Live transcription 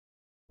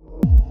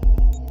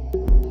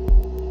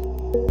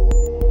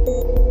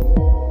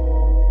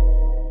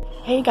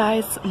Hey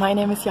guys, my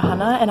name is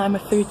Johanna and I'm a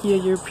third year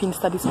European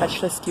Studies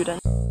Bachelor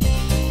student.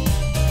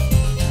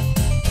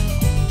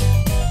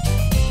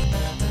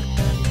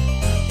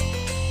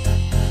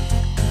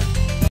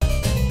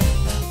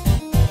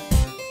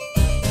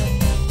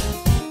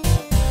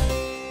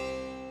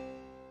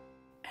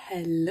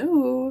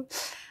 Hello!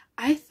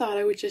 I thought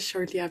I would just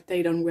shortly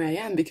update on where I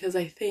am because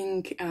I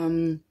think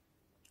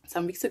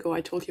some weeks ago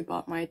I told you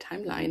about my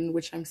timeline,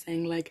 which I'm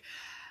saying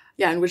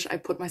in which I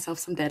put myself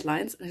some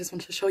deadlines, and I just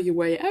want to show you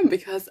where I am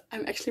because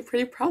I'm actually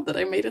pretty proud that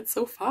I made it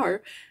so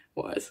far.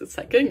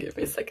 Give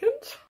me a second.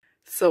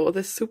 So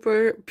this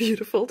super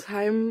beautiful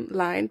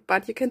timeline,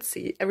 but you can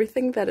see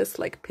everything that is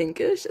like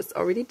pinkish is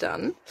already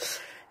done.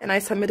 And I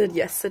submitted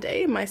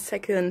yesterday my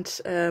second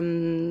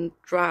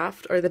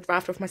draft, or the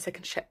draft of my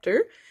second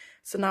chapter.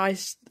 So now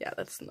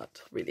that's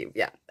not really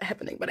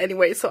happening, but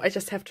anyway, so I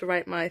just have to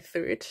write my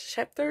third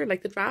chapter,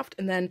 like the draft,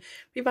 and then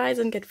revise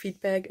and get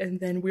feedback, and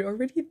then we're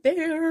already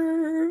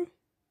there.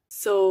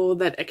 So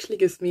that actually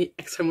gives me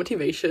extra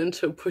motivation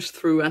to push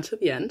through until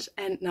the end.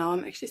 And now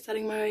I'm actually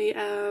starting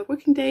my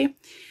working day,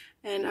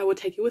 and I will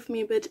take you with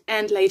me a bit.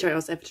 And later I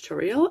also have a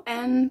tutorial,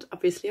 and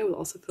obviously I will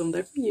also film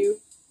that for you.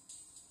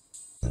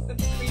 The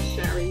screen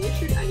sharing, you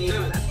should, I mean,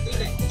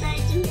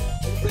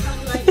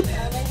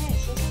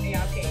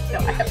 no,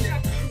 I haven't.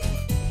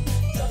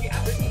 So the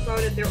others about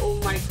it, they're all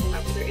micro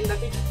levels, they're in that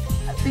big.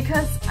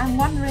 Because I'm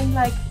wondering,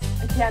 like,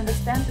 okay, I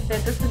understand that there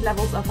are different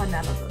levels of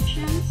analysis.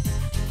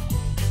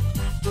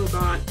 Oh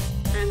god.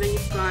 And then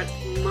you've got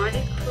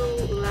micro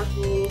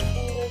level.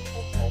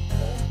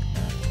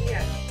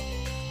 Yeah.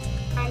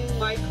 And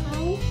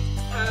micro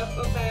have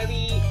a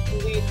very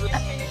weird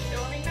finished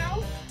filming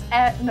now?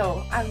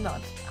 No, I'm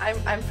not.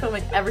 I'm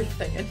filming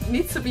everything. It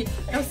needs to be.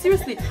 No,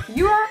 seriously,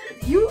 you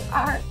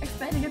are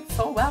explaining it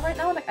so well right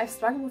now. Like, I've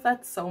struggled with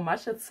that so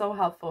much. It's so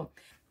helpful.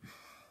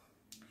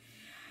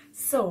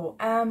 So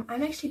I'm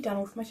actually done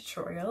with my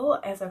tutorial.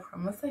 As I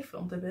promised, I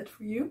filmed a bit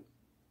for you,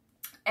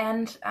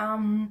 and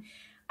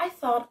I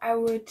thought I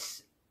would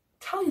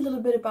tell you a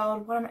little bit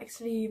about what I'm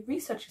actually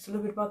researching, so a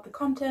little bit about the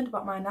content,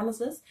 about my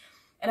analysis,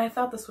 and I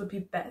thought this would be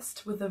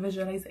best with the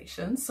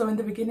visualization. So in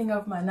the beginning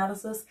of my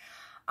analysis,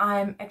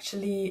 I'm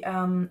actually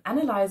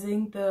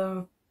analyzing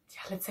the,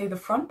 let's say, the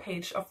front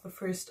page of the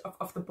first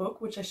of the book,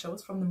 which I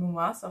chose from the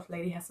memoirs of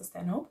Lady Hester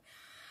Stanhope,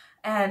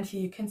 and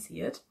here you can see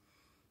it.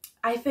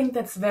 I think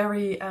that's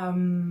very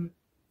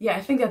I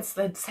think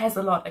that says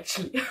a lot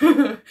actually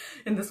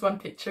in this one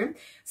picture.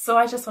 So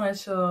I just wanted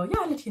to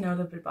let you know a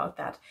little bit about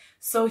that.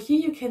 So here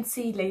you can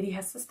see Lady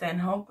Hester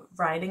Stanhope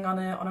riding on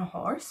a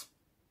horse,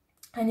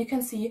 and you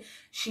can see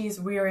she's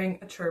wearing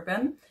a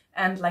turban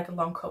and like a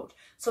long coat.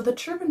 So the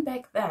turban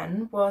back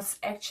then was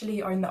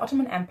actually, or in the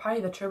Ottoman Empire,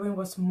 the turban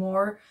was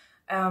more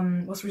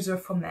was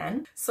reserved for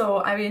men.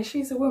 So I mean,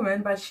 she's a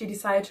woman, but she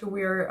decided to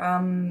wear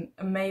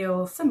a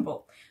male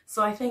symbol.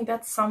 So I think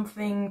that's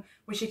something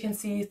which you can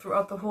see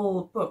throughout the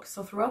whole book.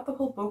 So throughout the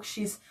whole book,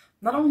 she's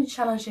not only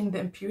challenging the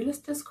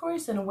imperialist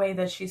discourse in a way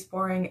that she's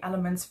borrowing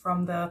elements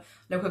from the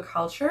local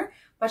culture,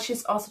 but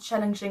she's also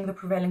challenging the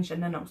prevailing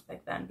gender norms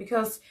back then.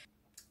 Because,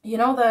 you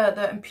know,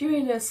 the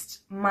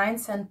imperialist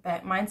mindset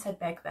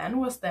back then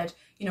was that,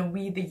 you know,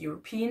 we, the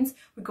Europeans,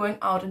 we're going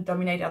out and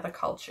dominate other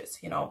cultures,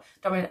 you know,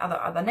 dominate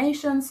other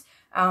nations,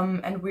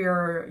 and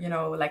we're, you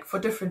know, like, for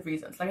different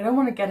reasons. Like, I don't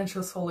want to get into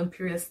this whole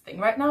imperialist thing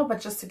right now,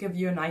 but just to give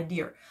you an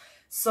idea.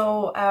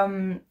 So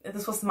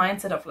this was the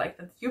mindset of, like,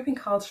 the European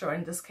culture, or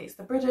in this case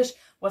the British,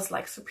 was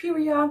like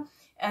superior,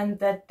 and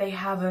that they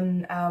have a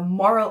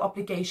moral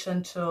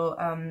obligation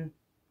to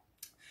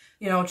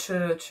you know,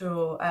 to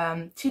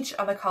teach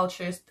other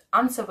cultures,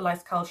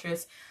 uncivilized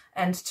cultures,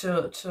 and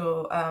to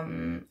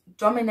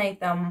dominate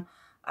them.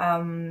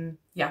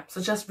 So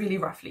just really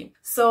roughly.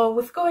 So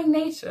with going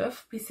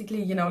native,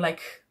 basically, you know, like,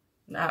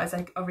 as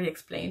I already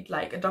explained,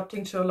 like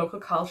adopting to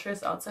local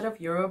cultures outside of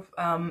Europe,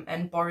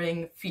 and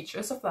borrowing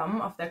features of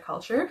them, of their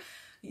culture,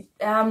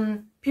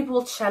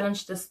 people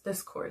challenge this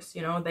discourse,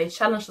 you know, they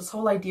challenge this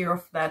whole idea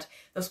of that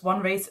this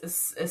one race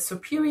is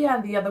superior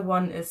and the other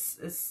one is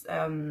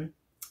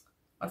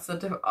what's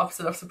the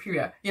opposite of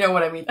superior? You know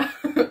what I mean?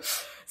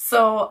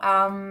 So,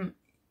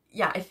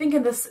 I think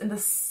in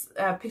this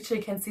picture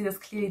you can see this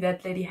clearly,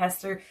 that Lady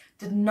Hester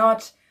did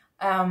not,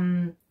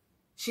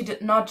 she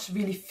did not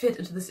really fit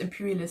into this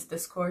imperialist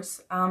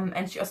discourse,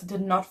 and she also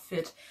did not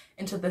fit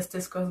into this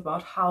discourse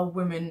about how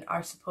women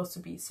are supposed to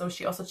be. So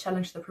she also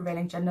challenged the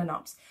prevailing gender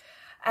norms.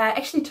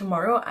 Actually,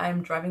 tomorrow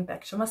I'm driving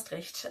back to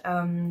Maastricht.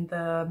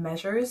 The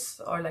measures,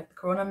 or like the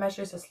corona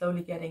measures, are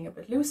slowly getting a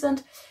bit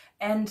loosened,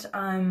 and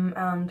I'm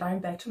driving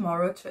back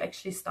tomorrow to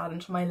actually start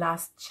into my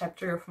last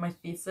chapter of my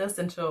thesis,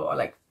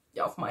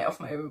 of my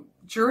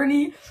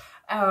journey.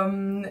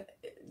 The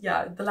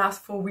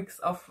last 4 weeks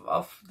of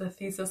the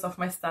thesis, of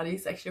my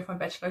studies, actually of my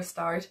bachelor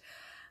start,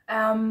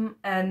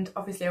 and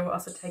obviously I will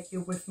also take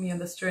you with me on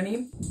this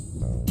journey.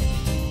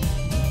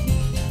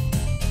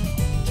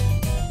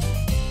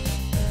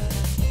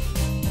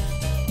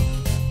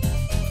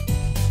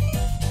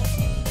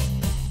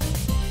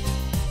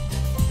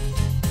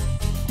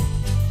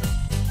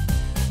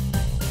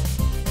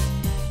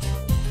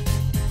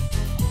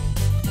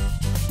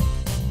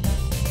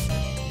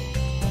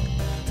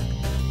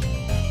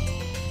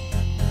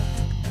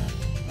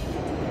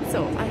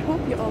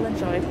 you all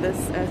enjoyed this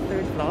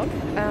third vlog.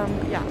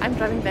 Yeah, I'm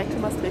driving back to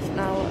Maastricht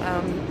now.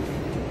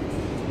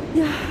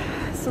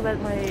 Yeah, so that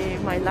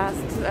my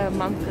last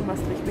month in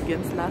Maastricht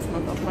begins, last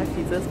month of my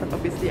thesis, but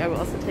obviously I will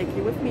also take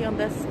you with me on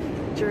this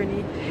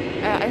journey.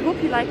 I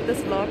hope you liked this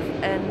vlog,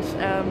 and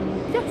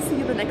yeah, see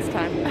you the next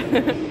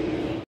time.